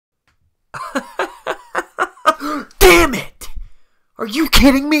Damn it! Are you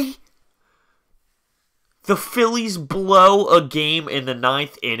kidding me? The Phillies blow a game in the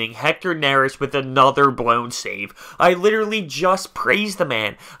 9th inning. Hector Neris with another blown save. I literally just praised the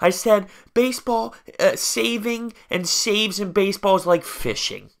man. I said, baseball, saving and saves in baseball is like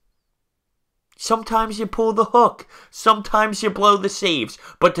fishing. Sometimes you pull the hook. Sometimes you blow the saves.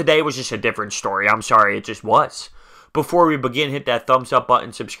 But today was just a different story. I'm sorry, it just was. Before we begin, hit that thumbs up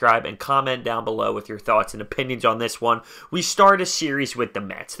button, subscribe, and comment down below with your thoughts and opinions on this one. We start a series with the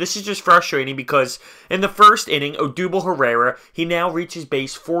Mets. This is just frustrating because in the first inning, Odubel Herrera, he now reaches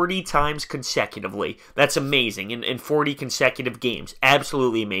base 40 times consecutively. That's amazing in 40 consecutive games.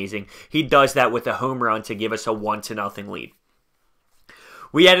 Absolutely amazing. He does that with a home run to give us a 1-0 lead.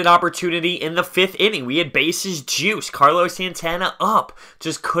 We had an opportunity in the 5th inning. We had bases juice. Carlos Santana up.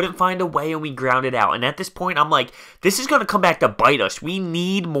 Just couldn't find a way, and we grounded out. And at this point, I'm like, this is going to come back to bite us. We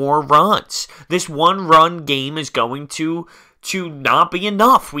need more runs. This one-run game is going to not be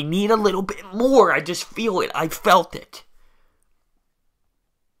enough. We need a little bit more. I just feel it. I felt it.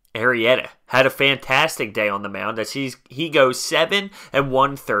 Arrieta had a fantastic day on the mound as he goes 7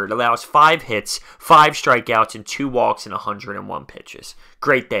 1/3, allows 5 hits, 5 strikeouts, and 2 walks in 101 pitches.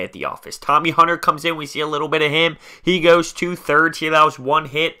 Great day at the office. Tommy Hunter comes in. We see a little bit of him. He goes 2/3. He allows 1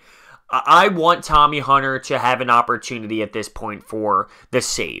 hit. I want Tommy Hunter to have an opportunity at this point for the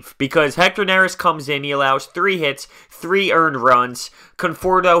save because Hector Neris comes in. He allows 3 hits, 3 earned runs.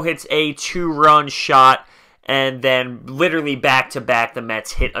 Conforto hits a 2-run shot. And then literally back-to-back, the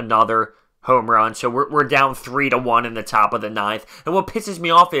Mets hit another home run. So we're down 3-1 in the top of the 9th. And what pisses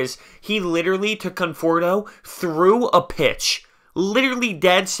me off is he literally, to Conforto, threw a pitch, literally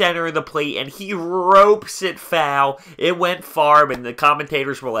dead center of the plate, and he ropes it foul. It went far, and the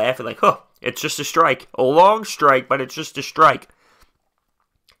commentators were laughing like, oh, it's just a strike. A long strike, but it's just a strike.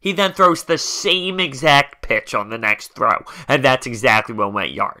 He then throws the same exact pitch on the next throw, and that's exactly what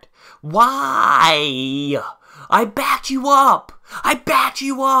went yard. Why? I backed you up. I backed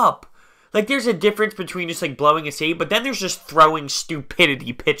you up. Like, there's a difference between just, like, blowing a save, but then there's just throwing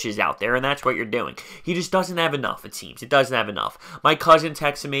stupidity pitches out there, and that's what you're doing. He just doesn't have enough, it seems. It doesn't have enough. My cousin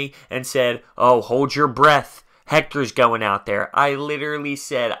texted me and said, oh, hold your breath. Hector's going out there. I literally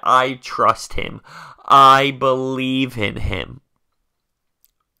said, I trust him. I believe in him.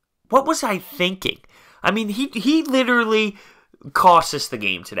 What was I thinking? I mean, he literally cost us the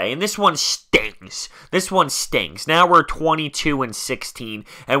game today, and this one stings. This one stings. Now we're 22-16,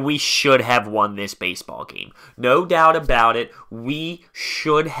 and we should have won this baseball game. No doubt about it. We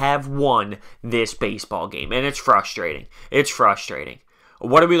should have won this baseball game, and it's frustrating. It's frustrating.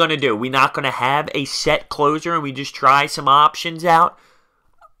 What are we going to do? We're not going to have a set closer, and we just try some options out?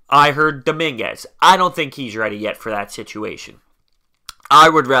 I heard Dominguez. I don't think he's ready yet for that situation. I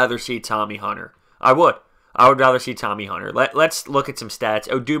would rather see Tommy Hunter. I would rather see Tommy Hunter. Let's look at some stats.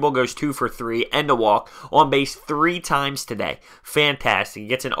 Odubel goes 2 for 3 and a walk. On base 3 times today. Fantastic. He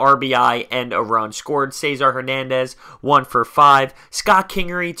gets an RBI and a run scored. Cesar Hernandez 1 for 5. Scott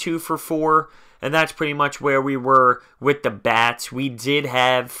Kingery 2 for 4. And that's pretty much where we were with the bats. We did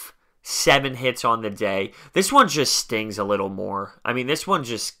have 7 hits on the day. This one just stings a little more. I mean, this one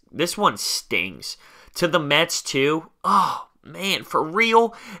stings. To the Mets too. Oh, man, for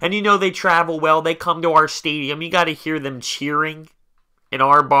real? And you know they travel well. They come to our stadium. You got to hear them cheering in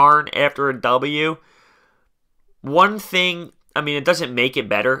our barn after a W. One thing, I mean, it doesn't make it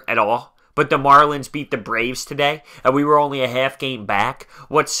better at all, but the Marlins beat the Braves today, and we were only a half game back.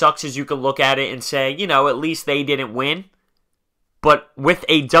 What sucks is you can look at it and say, you know, at least they didn't win. But with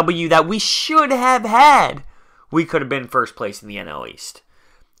a W that we should have had, we could have been first place in the NL East.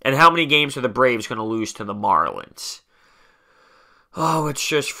 And how many games are the Braves going to lose to the Marlins? Oh, it's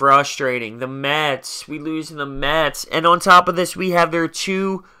just frustrating. The Mets. We lose to the Mets. And on top of this, we have their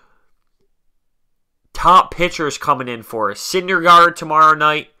 2 top pitchers coming in for us. Syndergaard tomorrow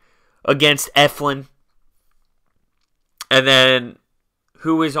night against Eflin. And then,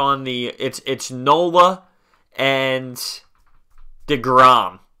 who is on the... It's Nola and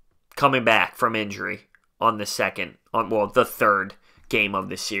DeGrom coming back from injury on the the 3rd game of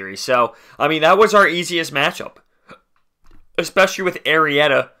the series. So, I mean, that was our easiest matchup. Especially with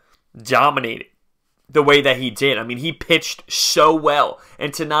Arrieta dominating the way that he did. I mean, he pitched so well.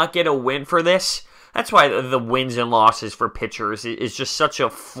 And to not get a win for this, that's why the wins and losses for pitchers is just such a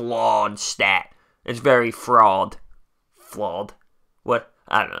flawed stat. It's very flawed. Flawed? What?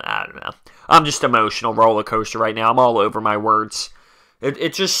 I don't know. I'm just emotional roller coaster right now. I'm all over my words.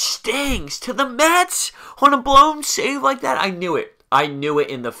 It just stings to the Mets on a blown save like that. I knew it. I knew it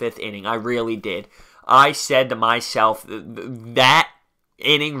in the 5th inning. I really did. I said to myself, that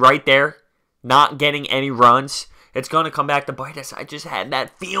inning right there, not getting any runs, it's going to come back to bite us. I just had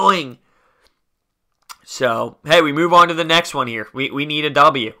that feeling. So, hey, we move on to the next one here. We need a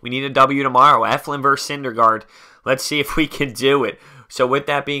W. We need a W tomorrow. Eflin versus Syndergaard. Let's see if we can do it. So, with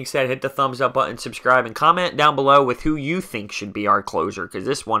that being said, hit the thumbs up button, subscribe, and comment down below with who you think should be our closer, because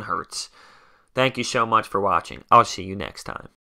this one hurts. Thank you so much for watching. I'll see you next time.